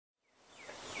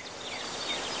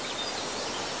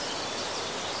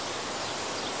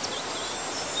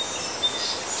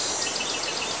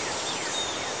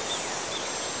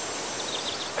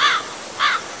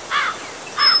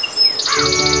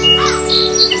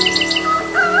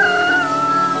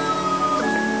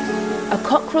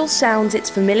cockerel sounds its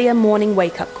familiar morning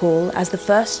wake-up call as the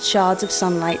first shards of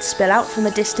sunlight spill out from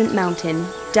a distant mountain,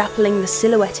 dappling the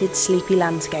silhouetted sleepy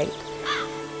landscape.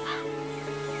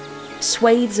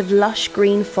 Swathes of lush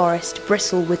green forest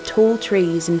bristle with tall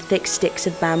trees and thick sticks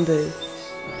of bamboo.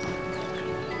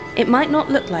 It might not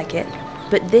look like it,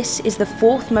 but this is the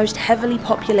fourth most heavily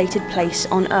populated place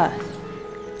on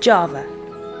Earth, Java.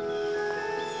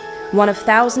 One of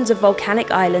thousands of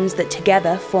volcanic islands that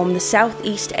together form the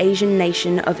Southeast Asian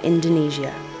nation of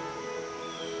Indonesia.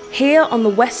 Here on the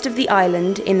west of the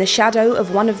island, in the shadow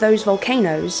of one of those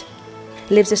volcanoes,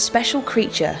 lives a special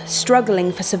creature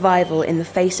struggling for survival in the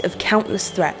face of countless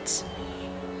threats.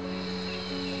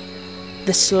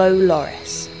 The slow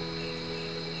loris.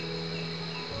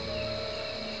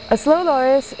 A slow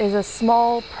loris is a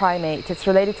small primate. It's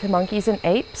related to monkeys and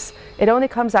apes. It only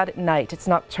comes out at night, it's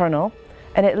nocturnal,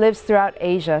 and it lives throughout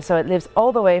Asia, so it lives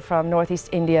all the way from northeast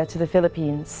India to the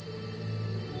Philippines.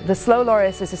 The slow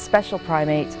loris is a special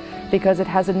primate because it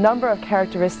has a number of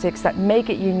characteristics that make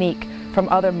it unique from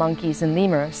other monkeys and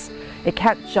lemurs. It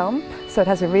can't jump, so it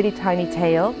has a really tiny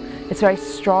tail. It's very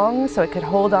strong, so it could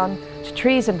hold on to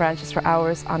trees and branches for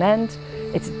hours on end.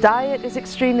 Its diet is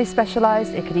extremely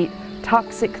specialized. It could eat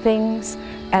toxic things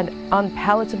and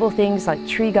unpalatable things like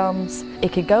tree gums.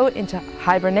 It could go into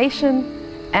hibernation,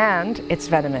 and it's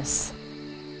venomous.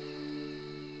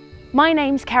 My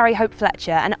name's Carrie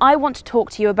Fletcher, and I want to talk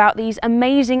to you about these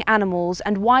amazing animals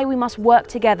and why we must work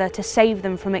together to save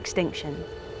them from extinction.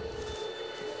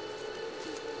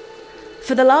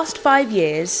 For the last 5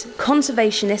 years,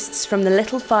 conservationists from the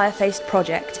Little Fireface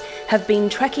project have been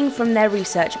trekking from their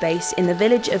research base in the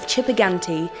village of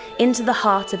Cipaganti into the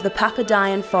heart of the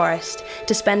Papadayan forest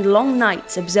to spend long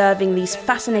nights observing these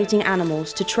fascinating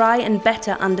animals to try and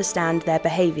better understand their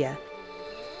behaviour.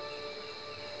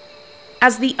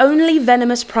 As the only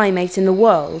venomous primate in the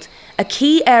world, a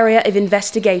key area of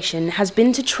investigation has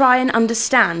been to try and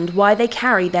understand why they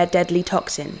carry their deadly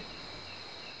toxin.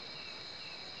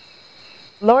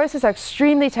 Lorises are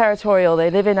extremely territorial.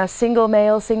 They live in a single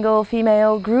male, single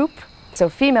female group. So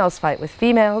females fight with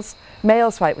females,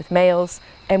 males fight with males,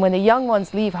 and when the young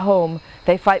ones leave home,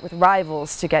 they fight with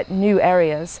rivals to get new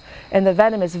areas. And the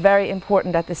venom is very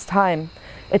important at this time.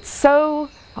 It's so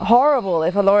horrible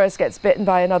if a loris gets bitten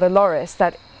by another loris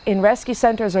that in rescue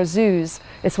centers or zoos,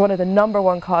 it's one of the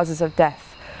 #1 causes of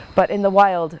death. But in the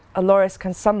wild, a loris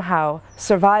can somehow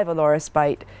survive a loris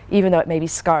bite, even though it may be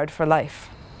scarred for life.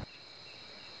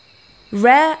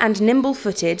 Rare and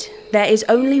nimble-footed, there is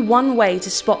only one way to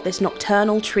spot this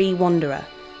nocturnal tree wanderer.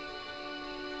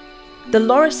 The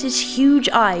loris's huge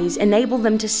eyes enable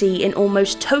them to see in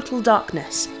almost total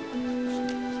darkness.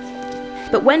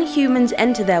 But when humans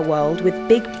enter their world with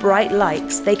big bright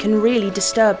lights, they can really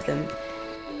disturb them.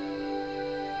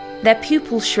 Their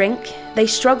pupils shrink, they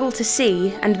struggle to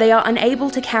see, and they are unable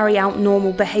to carry out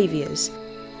normal behaviours.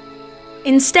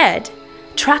 Instead,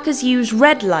 trackers use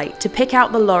red light to pick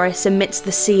out the loris amidst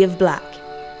the sea of black.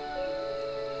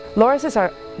 Lorises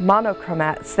are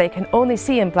monochromats. They can only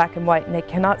see in black and white and they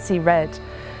cannot see red.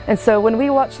 And so when we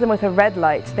watch them with a red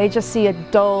light, they just see a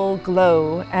dull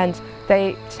glow and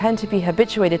they tend to be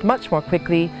habituated much more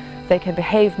quickly. They can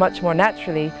behave much more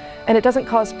naturally and it doesn't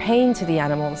cause pain to the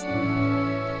animals.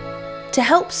 To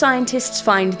help scientists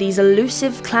find these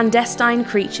elusive, clandestine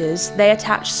creatures, they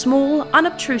attach small,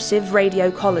 unobtrusive radio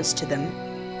collars to them.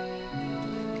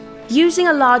 Using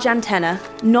a large antenna,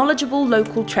 knowledgeable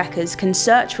local trekkers can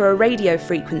search for a radio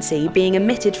frequency being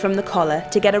emitted from the collar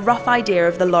to get a rough idea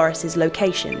of the loris's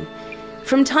location.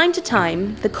 From time to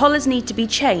time, the collars need to be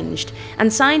changed,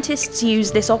 and scientists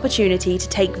use this opportunity to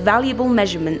take valuable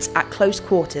measurements at close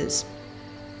quarters.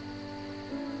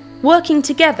 Working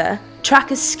together,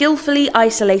 trackers skillfully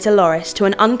isolate a loris to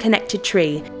an unconnected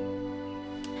tree,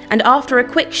 and after a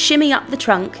quick shimmy up the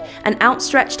trunk, an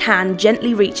outstretched hand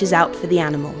gently reaches out for the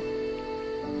animal.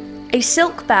 A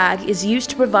silk bag is used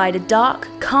to provide a dark,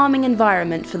 calming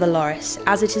environment for the loris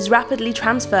as it is rapidly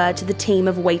transferred to the team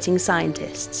of waiting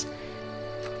scientists.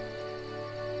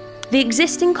 The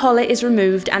existing collar is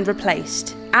removed and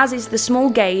replaced, as is the small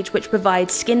gauge which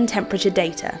provides skin temperature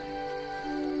data.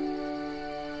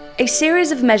 A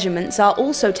series of measurements are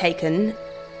also taken,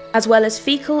 as well as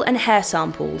fecal and hair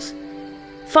samples.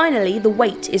 Finally, the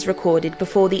weight is recorded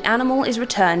before the animal is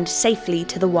returned safely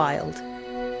to the wild.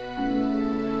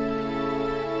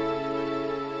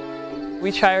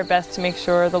 We try our best to make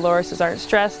sure the lorises aren't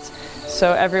stressed,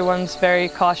 so everyone's very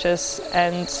cautious,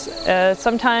 and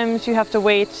sometimes you have to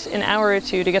wait an hour or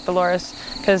two to get the loris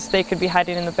because they could be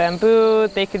hiding in the bamboo,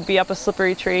 they could be up a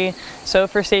slippery tree, so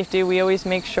for safety we always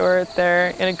make sure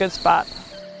they're in a good spot.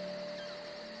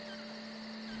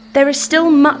 There is still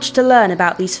much to learn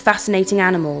about these fascinating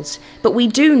animals, but we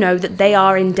do know that they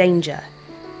are in danger.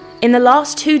 In the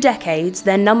last 2 decades,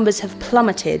 their numbers have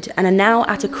plummeted and are now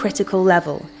at a critical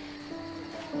level.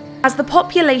 As the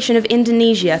population of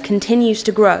Indonesia continues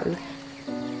to grow,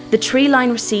 the tree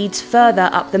line recedes further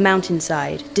up the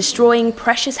mountainside, destroying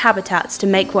precious habitats to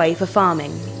make way for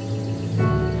farming.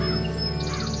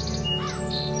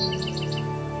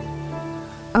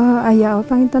 Ayaw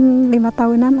panginten 5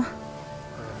 tahunan lah.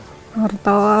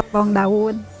 Horto bawang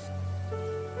daun.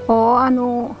 Oh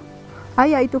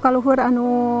aya itu kaluhur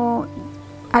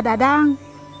adadang.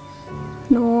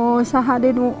 Nu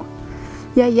sahade nu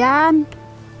yayan.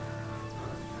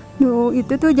 Nu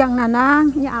itu tuh jang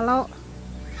nanang nyalo.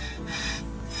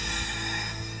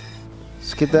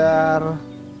 Sekitar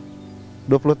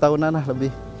 20 tahunan lah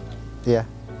lebih. Ya.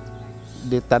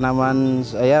 Di tanaman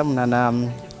saya menanam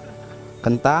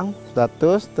kentang,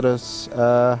 status, terus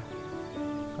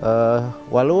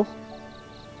walu,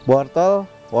 wortel,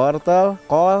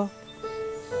 kol,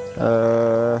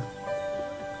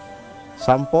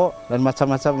 sampo, dan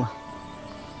macam-macam lah.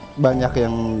 Banyak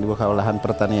yang dibuka olahan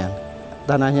pertanian.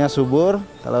 Tanahnya subur,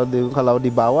 kalau di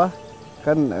bawah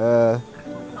kan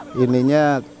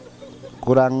ininya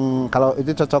kurang, kalau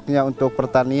itu cocoknya untuk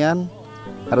pertanian.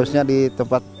 Harusnya di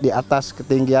tempat di atas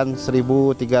ketinggian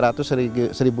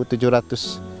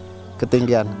 1.300–1.700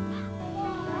 ketinggian.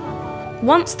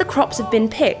 Once the crops have been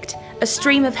picked, a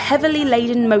stream of heavily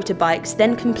laden motorbikes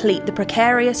then complete the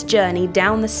precarious journey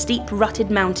down the steep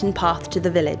rutted mountain path to the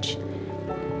village.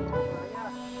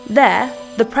 There,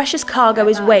 the precious cargo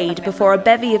is weighed before a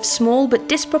bevy of small but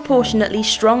disproportionately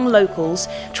strong locals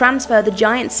transfer the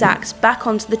giant sacks back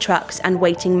onto the trucks and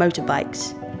waiting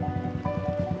motorbikes.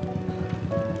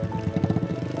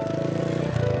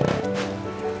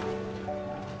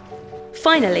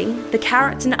 Finally, the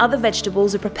carrots and other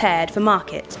vegetables are prepared for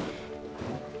market.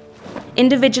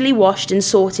 Individually washed and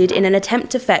sorted in an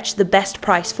attempt to fetch the best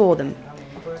price for them.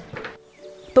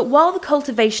 But while the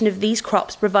cultivation of these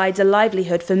crops provides a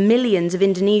livelihood for millions of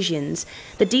Indonesians,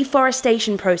 the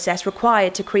deforestation process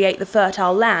required to create the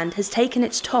fertile land has taken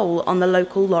its toll on the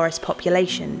local loris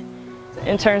population.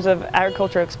 In terms of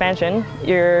agricultural expansion,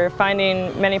 you're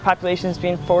finding many populations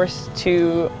being forced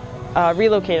to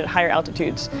relocate at higher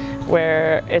altitudes,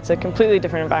 where it's a completely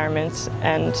different environment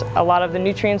and a lot of the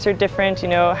nutrients are different,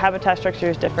 habitat structure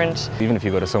is different. Even if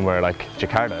you go to somewhere like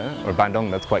Jakarta or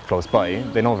Bandung that's quite close by,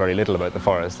 they know very little about the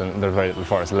forest, and there's very little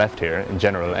forest left here in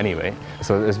general anyway.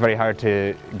 So it's very hard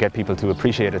to get people to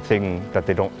appreciate a thing that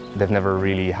they've never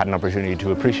really had an opportunity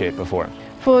to appreciate before.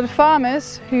 For the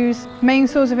farmers, whose main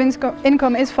source of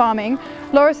income is farming,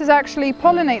 lorises actually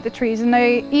pollinate the trees and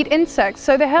they eat insects,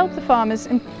 so they help the farmers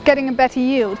in getting a better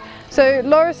yield. So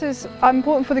lorises are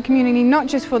important for the community, not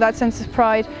just for that sense of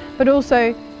pride, but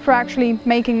also for actually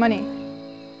making money.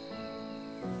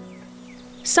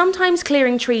 Sometimes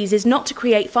clearing trees is not to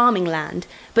create farming land,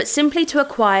 but simply to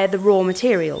acquire the raw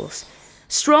materials.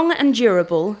 Strong and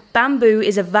durable, bamboo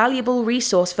is a valuable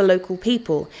resource for local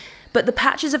people, but the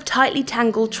patches of tightly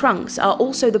tangled trunks are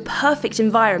also the perfect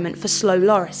environment for slow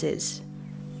lorises.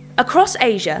 Across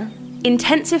Asia,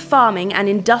 intensive farming and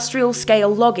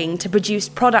industrial-scale logging to produce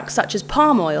products such as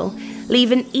palm oil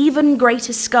leave an even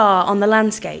greater scar on the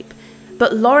landscape,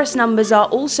 but loris numbers are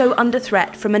also under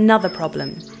threat from another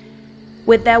problem.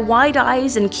 With their wide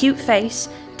eyes and cute face,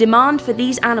 demand for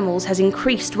these animals has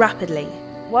increased rapidly.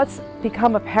 What's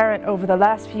become apparent over the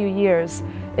last few years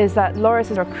is that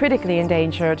lorises are critically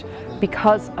endangered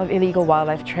because of illegal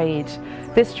wildlife trade.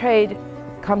 This trade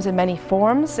comes in many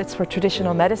forms. It's for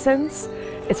traditional medicines,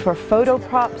 it's for photo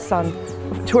props on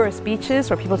tourist beaches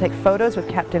where people take photos with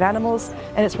captive animals,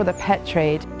 and it's for the pet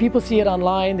trade. People see it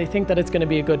online, they think that it's going to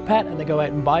be a good pet, and they go out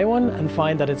and buy one and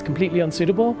find that it's completely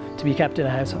unsuitable to be kept in a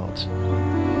household.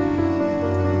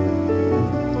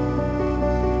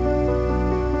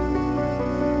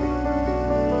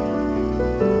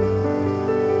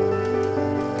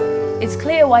 It's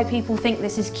clear why people think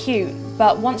this is cute,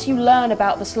 but once you learn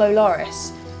about the slow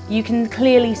loris, you can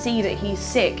clearly see that he's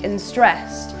sick and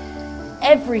stressed.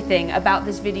 Everything about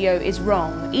this video is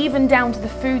wrong, even down to the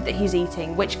food that he's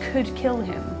eating, which could kill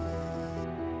him.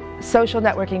 Social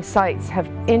networking sites have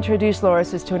introduced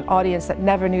lorises to an audience that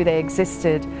never knew they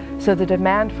existed, so the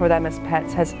demand for them as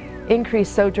pets has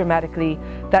increased so dramatically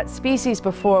that species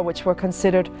before which were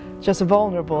considered just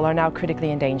vulnerable are now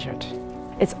critically endangered.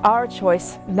 It's our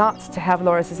choice not to have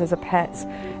lorises as a pet,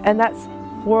 and that's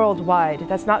worldwide.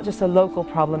 That's not just a local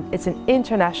problem, it's an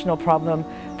international problem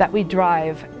that we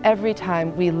drive every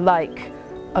time we like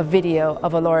a video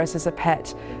of a loris as a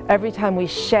pet, every time we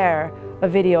share a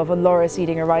video of a loris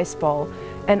eating a rice ball.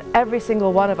 And every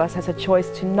single one of us has a choice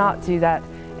to not do that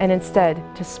and instead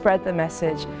to spread the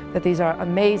message that these are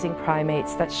amazing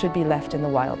primates that should be left in the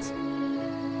wild.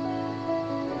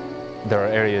 There are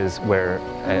areas where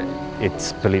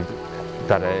it's believed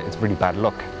that it's really bad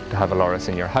luck to have a loris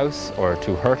in your house, or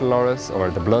to hurt a loris, or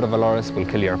the blood of a loris will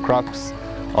kill your crops,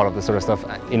 all of this sort of stuff,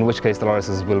 in which case the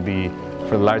lorises will be,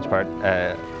 for the large part,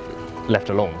 left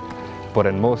alone. But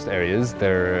in most areas,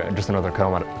 they're just another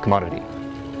commodity.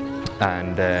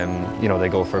 And you know, they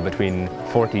go for between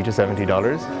 $40 to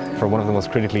 $70 for one of the most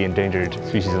critically endangered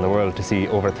species in the world. To see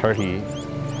over 30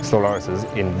 slow lorises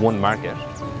in one market,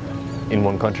 in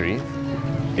one country,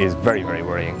 is very, very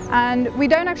worrying. And we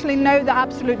don't actually know the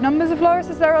absolute numbers of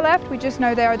lorises that are left, we just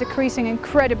know they are decreasing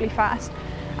incredibly fast.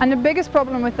 And the biggest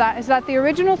problem with that is that the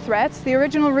original threats, the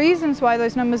original reasons why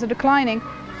those numbers are declining,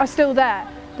 are still there.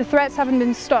 The threats haven't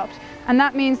been stopped. And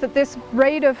that means that this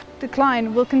rate of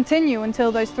decline will continue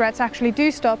until those threats actually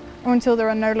do stop, or until there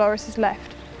are no lorises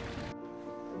left.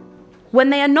 When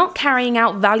they are not carrying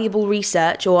out valuable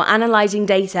research or analysing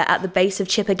data at the base of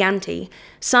Chippaganti,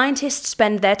 scientists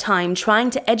spend their time trying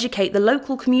to educate the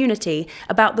local community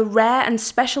about the rare and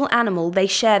special animal they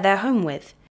share their home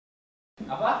with.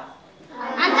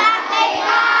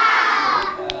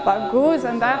 Bagus,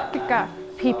 Antarctica.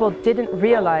 People didn't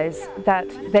realize that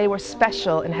they were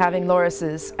special in having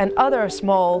lorises and other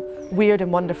small, weird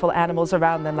and wonderful animals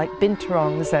around them, like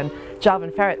binturongs and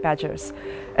Javan ferret badgers.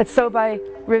 And so by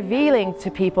revealing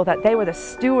to people that they were the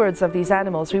stewards of these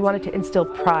animals, we wanted to instill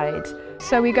pride.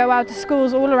 So we go out to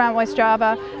schools all around West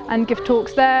Java and give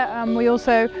talks there. We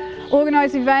also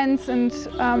organise events and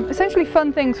essentially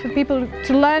fun things for people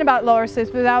to learn about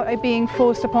lorises without it being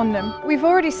forced upon them. We've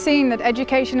already seen that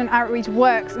education and outreach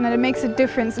works and that it makes a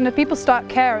difference and that people start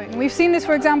caring. We've seen this,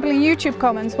 for example, in YouTube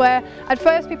comments where at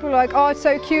first people were like, oh, it's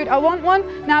so cute, I want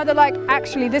one. Now they're like,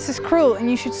 actually, this is cruel and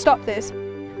you should stop this.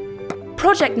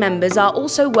 Project members are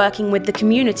also working with the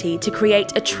community to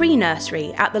create a tree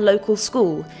nursery at the local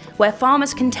school, where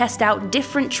farmers can test out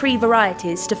different tree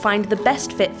varieties to find the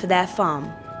best fit for their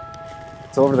farm.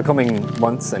 So over the coming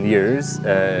months and years,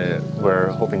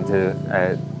 we're hoping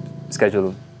to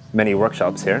schedule many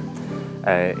workshops here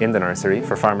in the nursery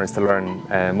for farmers to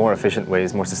learn more efficient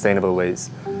ways, more sustainable ways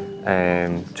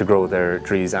to grow their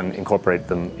trees and incorporate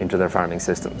them into their farming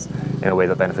systems in a way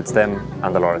that benefits them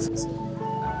and the lorises.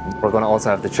 We're going to also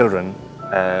have the children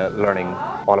learning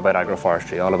all about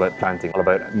agroforestry, all about planting, all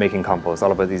about making compost,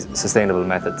 all about these sustainable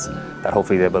methods that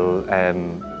hopefully they will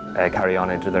carry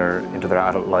on into their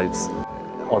adult lives.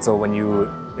 Also, when you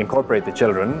incorporate the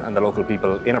children and the local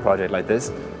people in a project like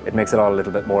this, it makes it all a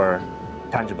little bit more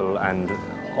tangible and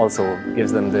also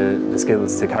gives them the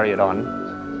skills to carry it on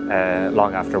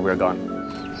long after we're gone.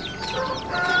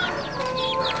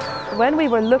 When we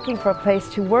were looking for a place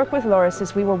to work with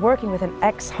lorises, we were working with an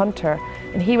ex-hunter,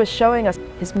 and he was showing us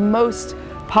his most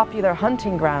popular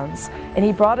hunting grounds. And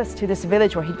he brought us to this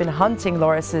village where he'd been hunting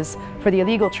lorises for the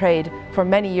illegal trade for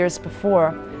many years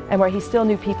before, and where he still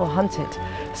knew people hunted.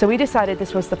 So we decided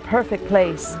this was the perfect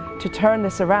place to turn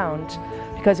this around,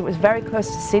 because it was very close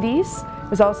to cities. It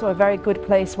was also a very good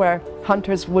place where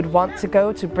hunters would want to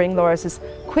go to bring lorises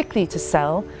quickly to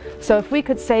sell. So if we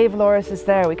could save lorises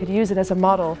there, we could use it as a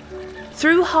model.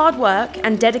 Through hard work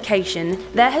and dedication,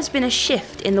 there has been a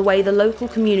shift in the way the local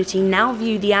community now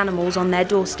view the animals on their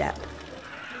doorstep.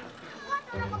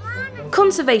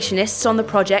 Conservationists on the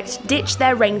project ditch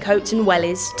their raincoats and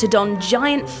wellies to don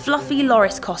giant fluffy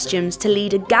loris costumes to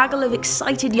lead a gaggle of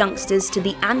excited youngsters to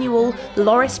the annual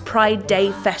Loris Pride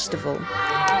Day festival.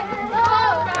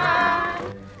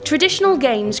 Traditional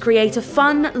games create a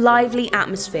fun, lively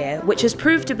atmosphere, which has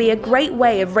proved to be a great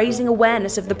way of raising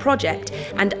awareness of the project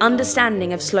and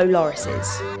understanding of slow lorises.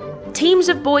 Teams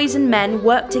of boys and men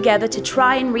work together to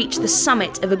try and reach the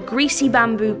summit of a greasy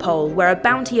bamboo pole where a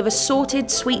bounty of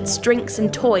assorted sweets, drinks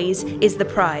and toys is the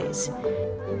prize.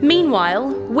 Meanwhile,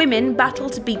 women battle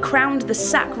to be crowned the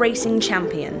sack racing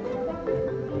champion.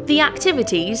 The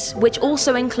activities, which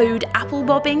also include apple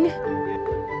bobbing,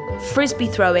 frisbee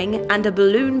throwing and a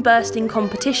balloon bursting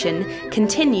competition,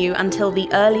 continue until the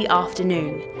early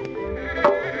afternoon.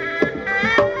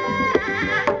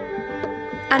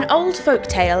 An old folk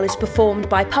tale is performed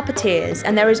by puppeteers,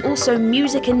 and there is also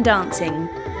music and dancing,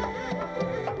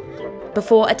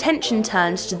 before attention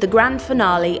turns to the grand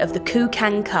finale of the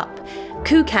Kukang Cup,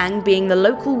 Kukang being the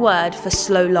local word for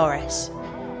slow loris.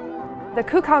 The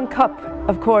Kukang Cup,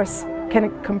 of course, can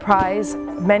comprise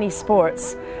many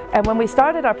sports. And when we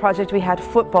started our project, we had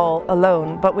football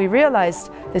alone, but we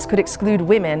realized this could exclude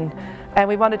women. And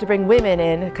we wanted to bring women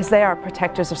in because they are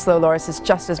protectors of slow lorises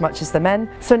just as much as the men.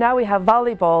 So now we have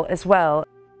volleyball as well.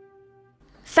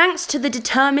 Thanks to the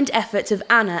determined efforts of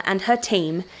Anna and her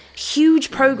team,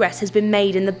 huge progress has been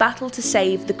made in the battle to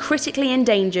save the critically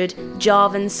endangered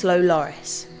Javan slow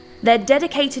loris. Their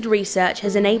dedicated research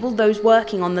has enabled those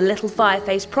working on the Little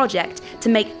Fireface project to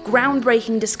make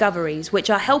groundbreaking discoveries which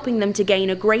are helping them to gain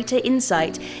a greater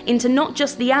insight into not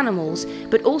just the animals,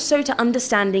 but also to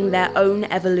understanding their own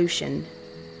evolution.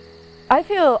 I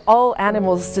feel all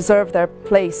animals deserve their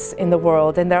place in the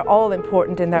world, and they're all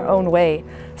important in their own way.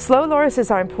 Slow lorises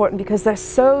are important because they're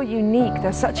so unique.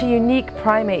 They're such a unique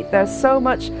primate. There's so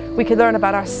much we can learn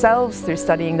about ourselves through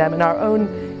studying them and our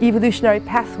own evolutionary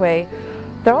pathway.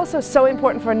 They're also so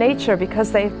important for nature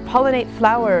because they pollinate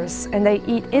flowers and they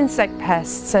eat insect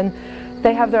pests, and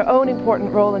they have their own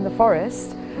important role in the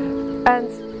forest. And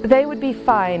they would be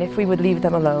fine if we would leave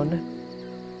them alone.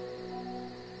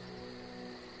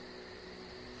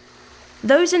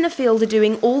 Those in the field are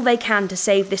doing all they can to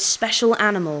save this special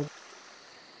animal,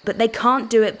 but they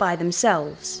can't do it by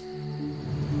themselves.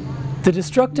 The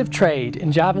destructive trade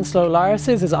in Javan slow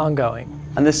lorises is ongoing.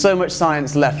 And there's so much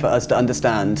science left for us to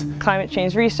understand. Climate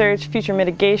change research, future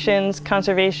mitigations,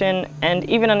 conservation, and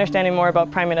even understanding more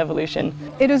about primate evolution.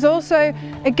 It is also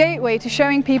a gateway to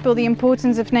showing people the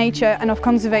importance of nature and of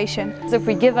conservation. So if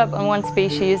we give up on one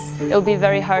species, it will be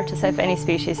very hard to save any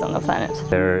species on the planet.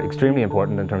 They're extremely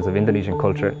important in terms of Indonesian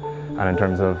culture and in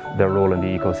terms of their role in the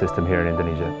ecosystem here in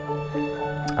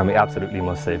Indonesia. And we absolutely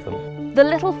must save them. The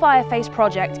Little Fireface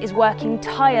project is working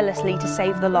tirelessly to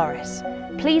save the loris.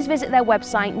 Please visit their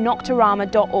website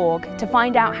nocturama.org to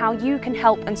find out how you can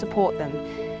help and support them.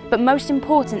 But most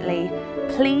importantly,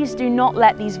 please do not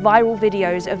let these viral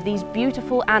videos of these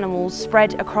beautiful animals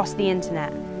spread across the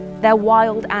internet. They're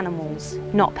wild animals,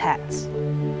 not pets.